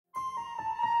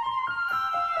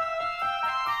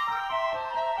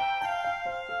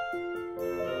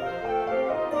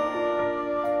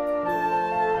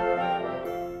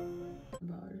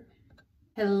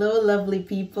Hello, lovely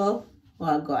people.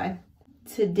 Well, go on.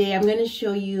 Today I'm going to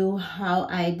show you how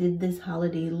I did this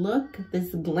holiday look,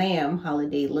 this glam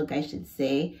holiday look, I should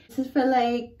say. This is for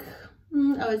like,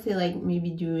 I would say like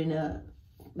maybe doing a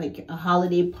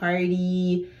holiday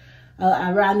party.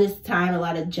 Around this time, a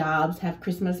lot of jobs have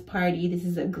Christmas party. This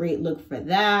is a great look for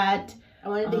that. I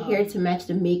wanted the hair to match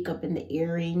the makeup and the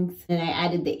earrings, and I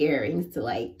added the earrings to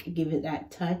like give it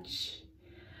that touch.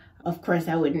 Of course,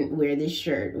 I wouldn't wear this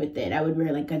shirt with it. I would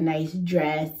wear like a nice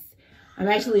dress. I'm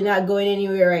actually not going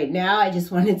anywhere right now. I just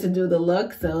wanted to do the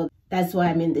look, so that's why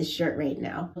I'm in this shirt right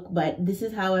now. But this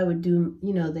is how I would do,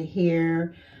 you know, the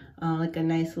hair, like a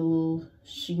nice little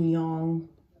chignon,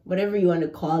 whatever you want to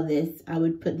call this. I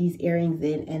would put these earrings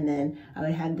in, and then I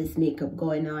would have this makeup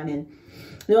going on. And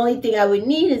the only thing I would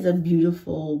need is a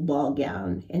beautiful ball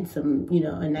gown and some, you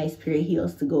know, a nice pair of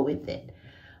heels to go with it.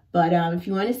 But if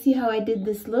you want to see how I did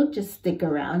this look, just stick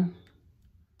around.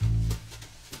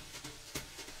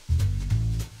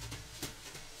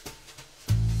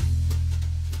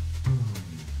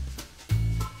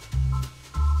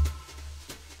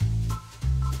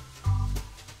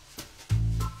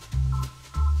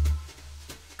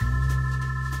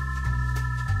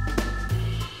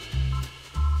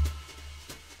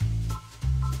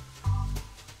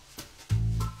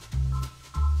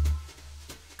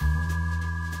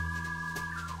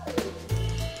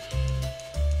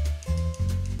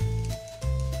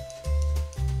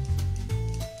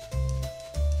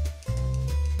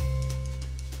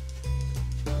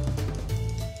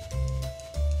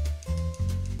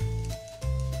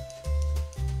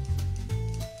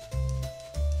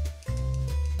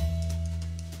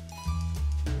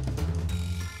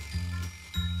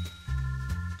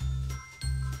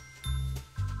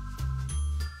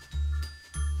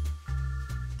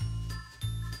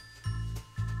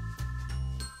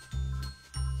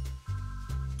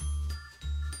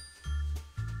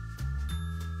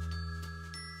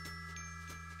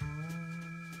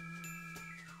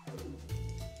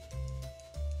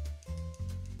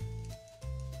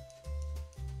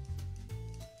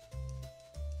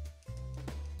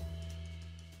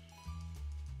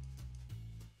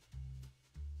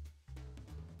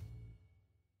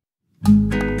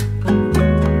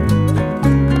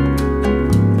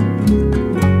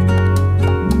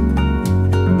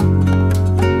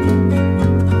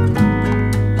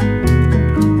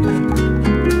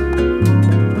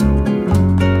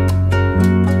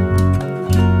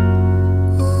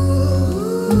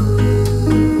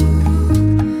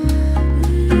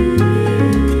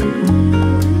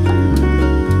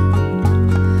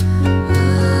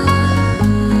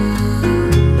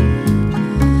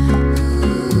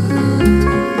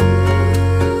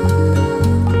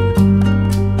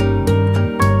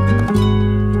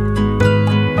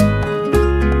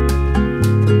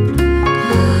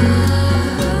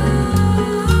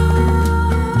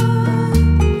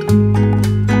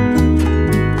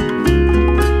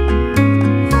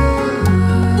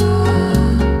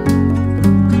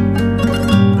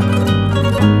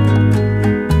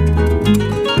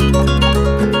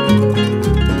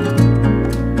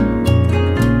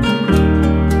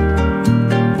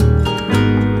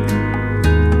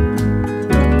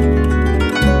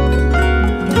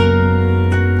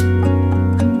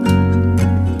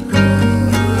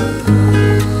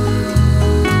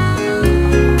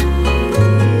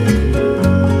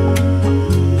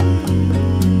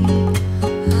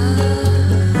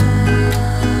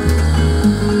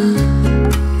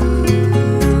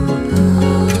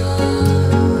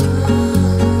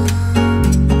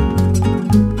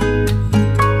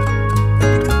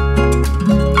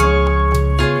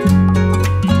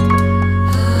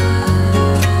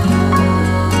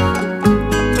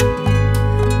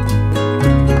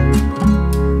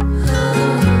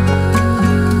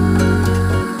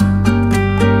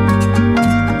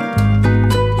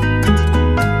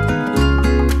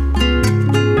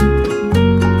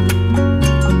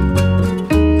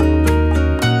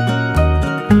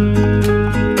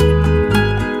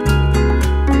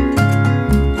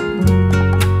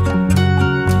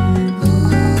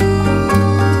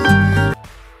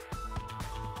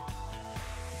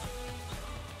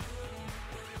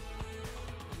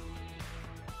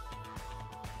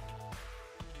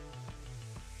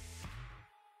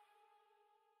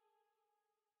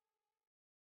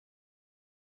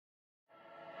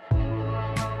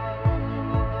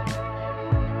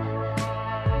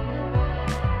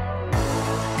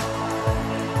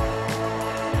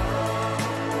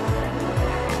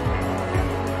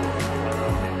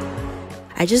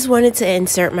 I just wanted to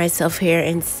insert myself here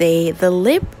and say the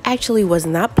lip actually was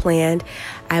not planned.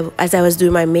 As I was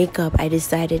doing my makeup, I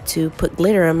decided to put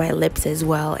glitter on my lips as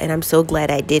well, and I'm so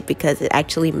glad I did because it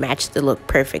actually matched the look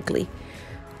perfectly.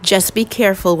 Just be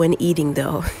careful when eating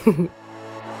though.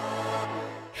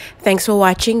 Thanks for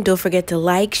watching. Don't forget to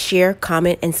like, share,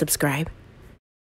 comment, and subscribe.